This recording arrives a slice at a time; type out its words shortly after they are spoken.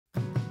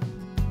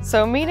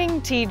So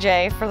meeting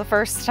TJ for the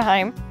first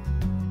time,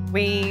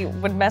 we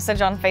would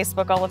message on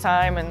Facebook all the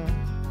time and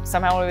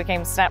somehow we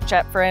became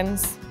Snapchat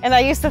friends. And I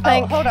used to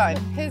think— Oh, hold on.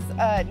 His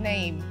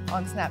name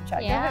on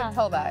Snapchat. Yeah. Go ahead and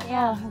tell that.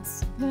 Yeah.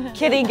 it's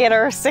Kitty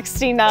Getter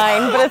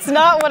 69, but it's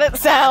not what it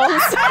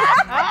sounds.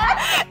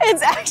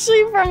 It's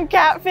actually from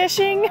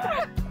catfishing.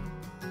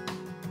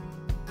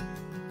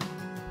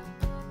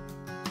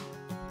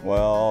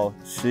 Well,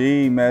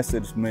 she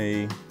messaged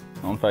me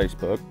on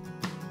Facebook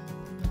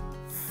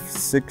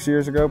 6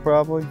 years ago,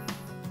 probably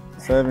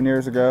 7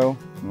 years ago,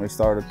 and we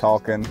started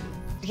talking.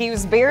 He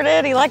was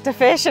bearded, he liked to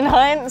fish and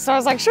hunt, so I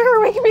was like,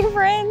 sure, we can be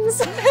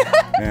friends.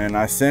 And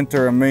I sent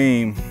her a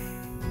meme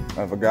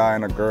of a guy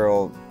and a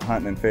girl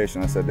hunting and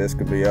fishing. I said, this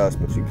could be us,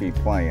 but you keep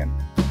playing.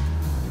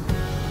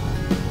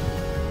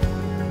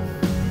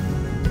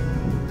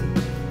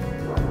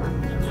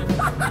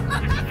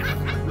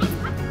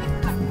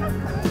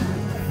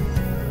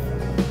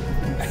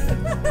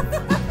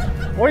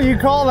 What do you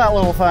call that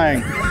little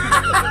thing?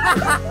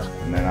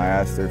 And then I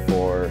asked her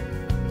for,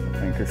 I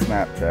think, her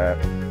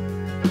Snapchat.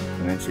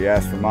 And then she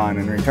asked for mine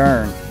in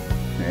return.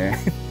 And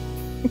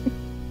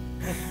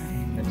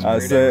I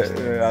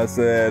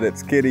said,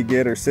 it's Kitty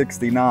Getter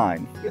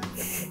 69.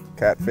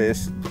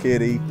 Catfish,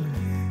 kitty.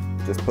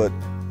 Just put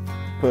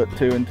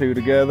 2 and 2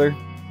 together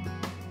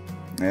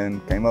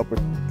and came up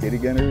with Kitty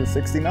Getter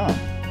 69.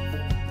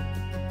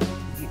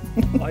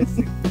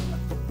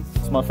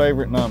 It's my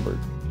favorite number.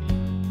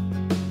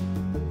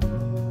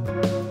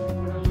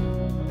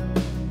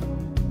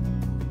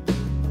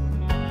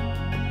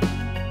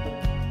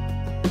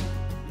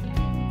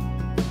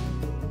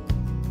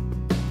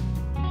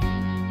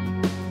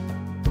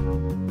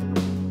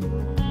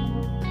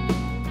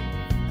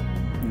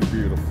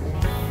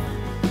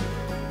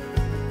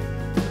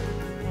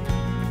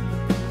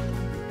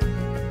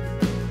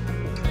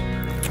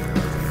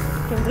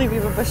 I can't believe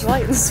you have a bush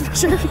light in this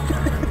picture.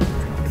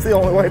 It's the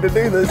only way to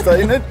do this,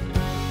 ain't it?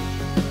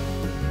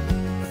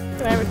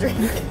 Can I have a drink?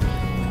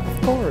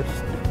 Of course.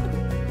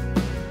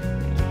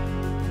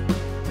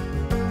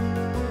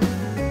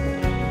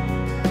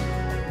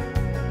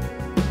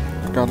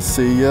 Gotta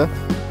see ya.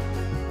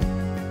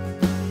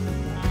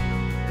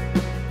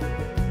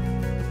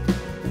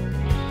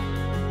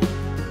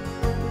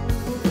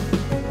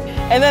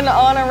 And then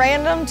on a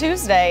random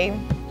Tuesday,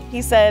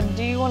 he said,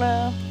 do you want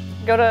to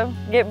go to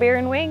get beer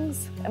and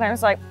wings? And I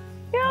was like,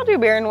 yeah, I'll do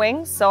beer and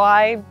wings. So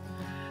I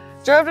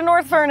drove to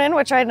North Vernon,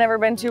 which I had never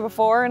been to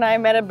before, and I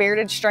met a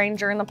bearded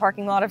stranger in the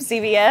parking lot of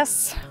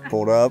CVS.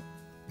 Pulled up,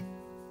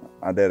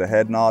 I did a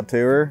head nod to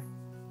her,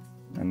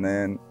 and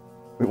then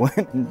we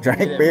went and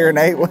drank beer and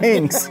ate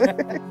wings.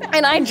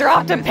 And I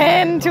dropped a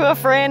pen to a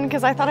friend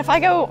because I thought if I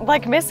go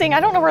like missing, I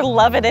don't know where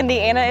Lovett,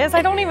 Indiana is.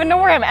 I don't even know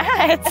where I'm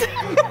at.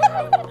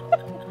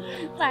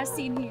 Last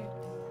seen here.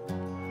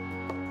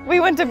 We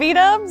went to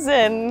B-Dubs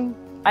and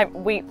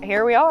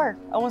here we are,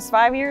 almost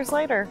 5 years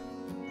later.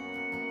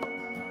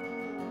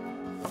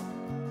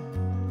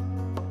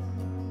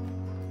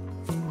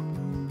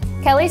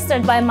 Kelly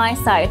stood by my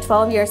side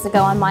 12 years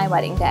ago on my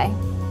wedding day.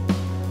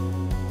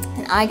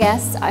 And I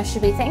guess I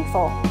should be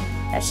thankful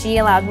that she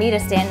allowed me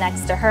to stand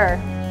next to her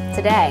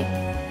today.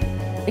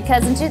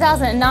 Because in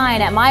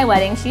 2009 at my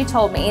wedding, she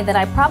told me that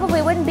I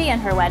probably wouldn't be in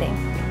her wedding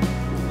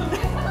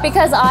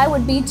because I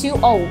would be too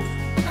old.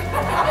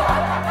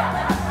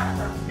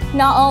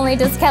 Not only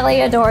does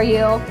Kelly adore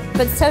you,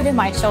 but so do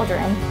my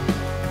children.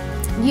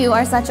 You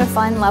are such a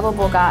fun,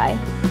 lovable guy.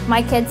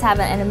 My kids have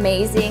an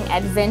amazing,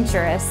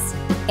 adventurous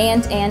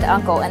aunt and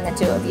uncle in the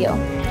two of you.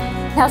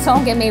 Now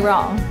don't get me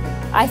wrong,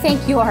 I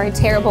think you are a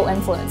terrible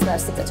influence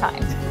most of the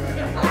time.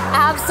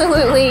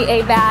 Absolutely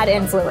a bad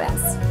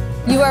influence.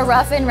 You are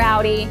rough and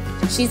rowdy.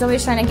 She's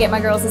always trying to get my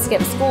girls to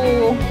skip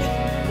school.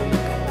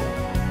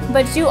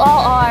 But you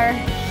all are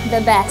the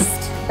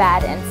best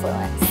bad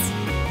influence.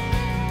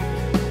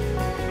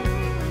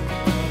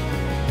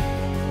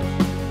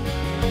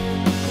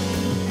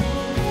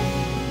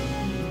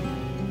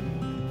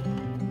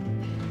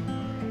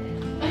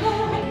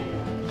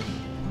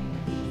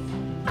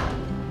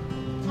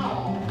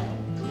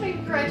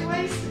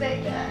 Graduates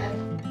today, Dad.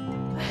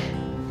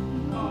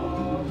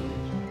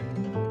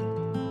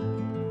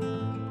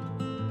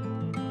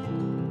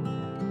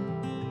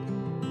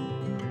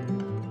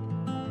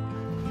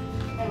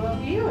 I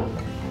love you.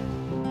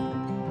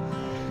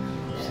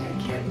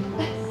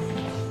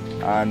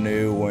 I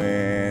knew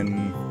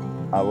when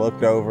I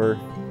looked over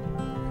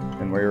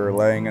and we were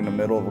laying in the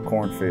middle of a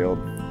cornfield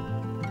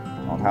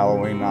on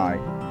Halloween night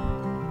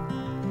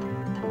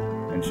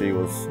and she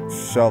was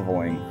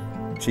shoveling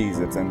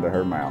Cheez-Its into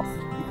her mouth.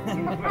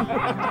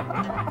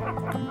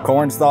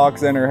 Corn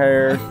stalks in her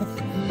hair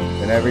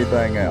and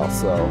everything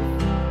else, so.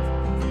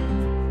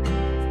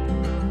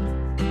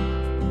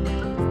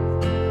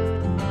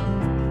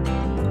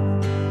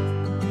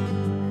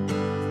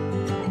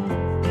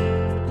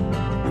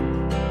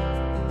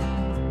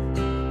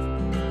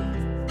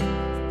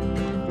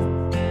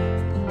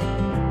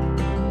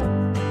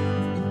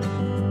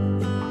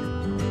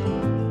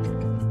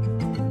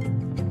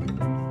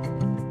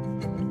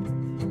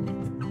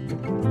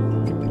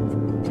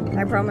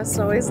 I promise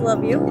to always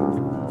love you.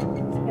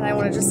 And I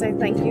want to just say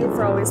thank you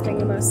for always being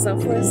the most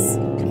selfless,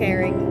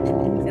 caring,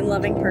 and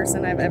loving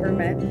person I've ever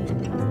met.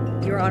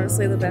 You're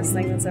honestly the best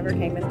thing that's ever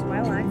came into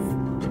my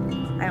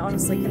life. I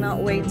honestly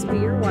cannot wait to be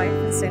your wife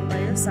and stand by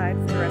your side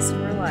for the rest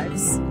of our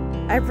lives.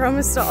 I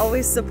promise to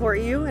always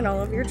support you in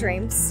all of your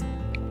dreams,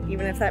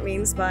 even if that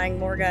means buying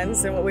more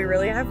guns than what we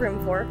really have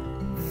room for.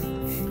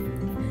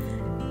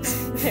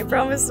 I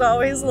promise to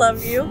always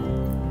love you.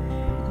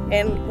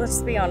 And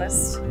let's be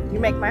honest, you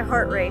make my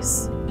heart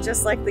race,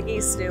 just like the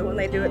geese do when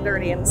they do it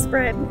dirty in the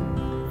spread.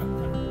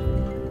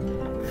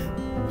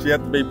 She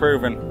had to be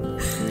proven.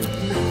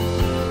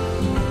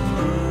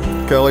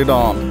 Kelly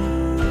Dawn,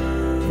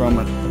 from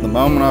the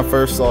moment I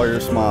first saw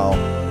your smile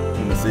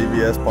in the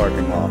CVS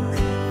parking lot,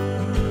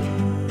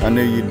 I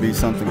knew you'd be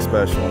something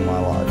special in my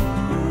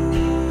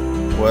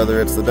life. Whether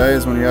it's the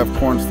days when you have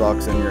corn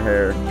stalks in your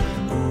hair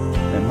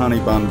and honey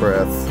bun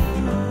breath,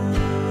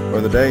 or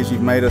the days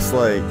you've made us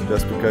late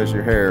just because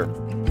your hair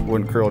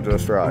wouldn't curl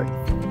just right,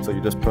 so you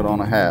just put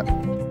on a hat.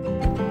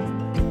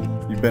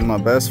 You've been my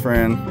best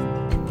friend,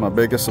 my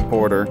biggest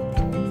supporter,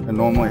 and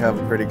normally have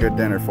a pretty good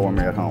dinner for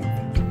me at home.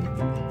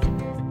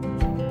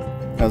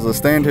 As I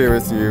stand here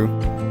with you,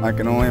 I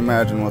can only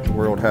imagine what the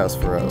world has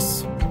for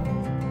us.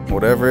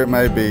 Whatever it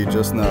may be,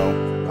 just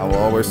know I will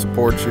always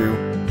support you,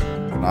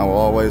 and I will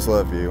always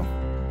love you,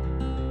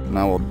 and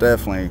I will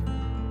definitely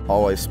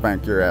always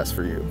spank your ass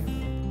for you.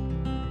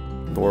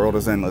 The world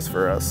is endless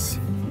for us.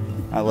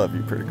 I love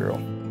you, pretty girl.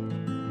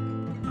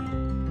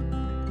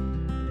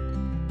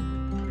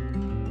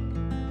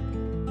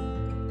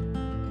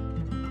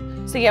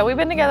 So yeah, we've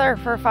been together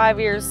for 5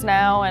 years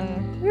now,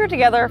 and we were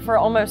together for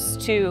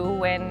almost 2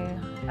 when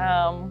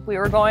we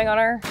were going on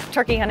our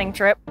turkey hunting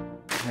trip.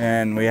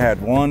 And we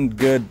had one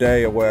good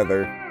day of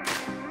weather,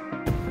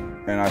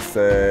 and I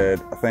said,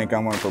 I think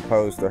I'm gonna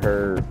propose to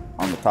her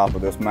on the top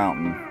of this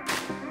mountain.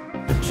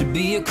 Should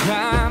be a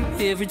crime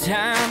every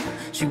time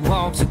she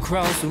walks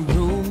across the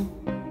room.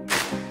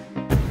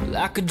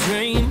 Like a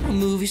dream, a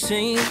movie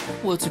scene,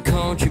 what's a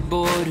country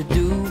boy to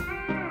do?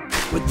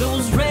 With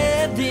those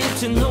red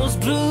lips and those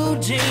blue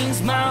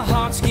jeans, my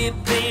heart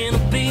skipping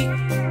a beat.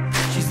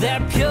 She's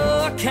that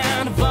pure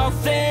kind of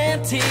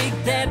authentic,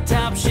 that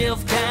top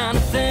shelf kind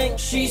of thing.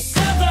 She's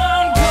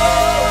Southern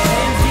gold,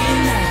 can't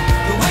deny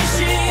the way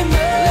she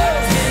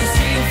moves.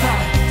 Tennessee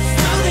fire,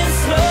 smooth and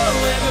slow,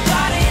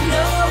 everybody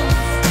knows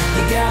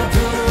you gotta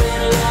put her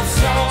in a love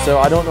song. So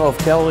I don't know if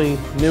Kelly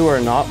knew or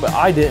not, but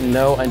I didn't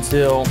know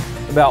until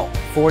about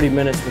 40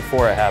 minutes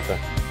before it happened.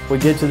 We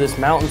get to this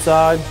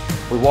mountainside,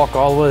 we walk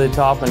all the way to the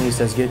top, and he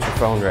says, get your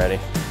phone ready.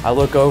 I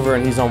look over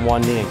and he's on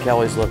one knee and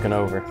Kelly's looking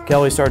over.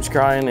 Kelly starts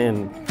crying,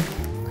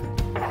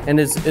 and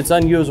it's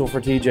unusual for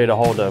TJ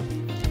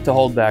to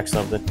hold back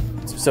something.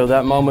 So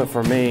that moment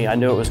for me, I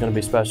knew it was going to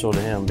be special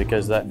to him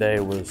because that day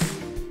was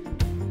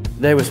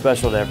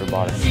special to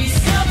everybody.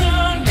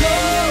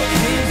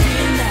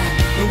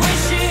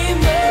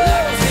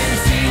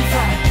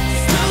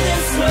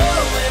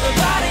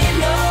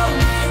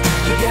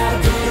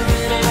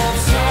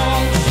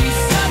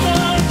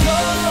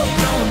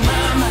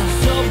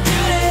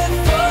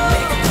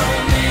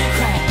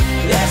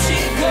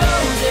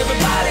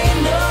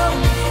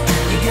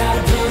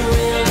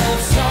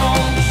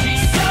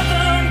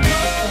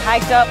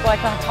 Hiked up like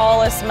the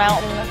tallest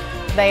mountain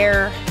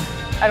there.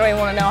 I don't even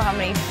want to know how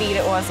many feet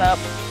it was up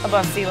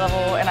above sea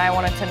level, and I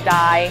wanted to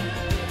die.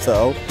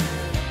 So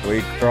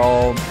we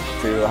crawled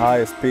to the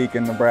highest peak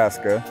in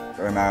Nebraska,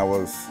 and I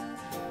was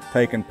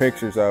taking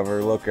pictures of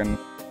her looking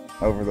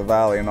over the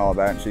valley and all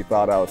that, and she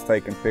thought I was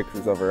taking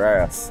pictures of her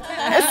ass.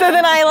 So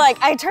then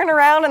I turned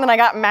around, and then I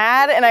got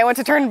mad, and I went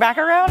to turn back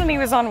around, and he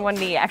was on one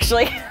knee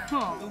actually.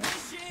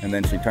 And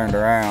then she turned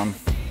around,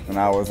 and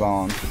I was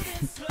on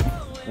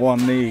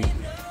one knee,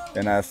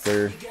 and asked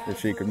her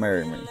if she could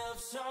marry me.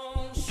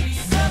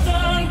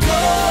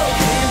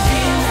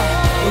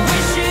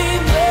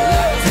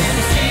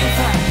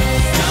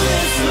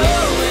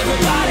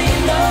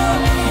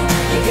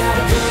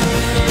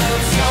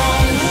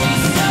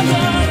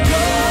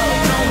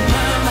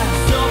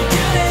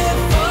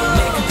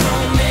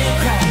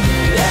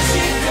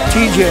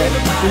 TJ,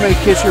 you may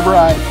kiss your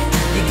bride.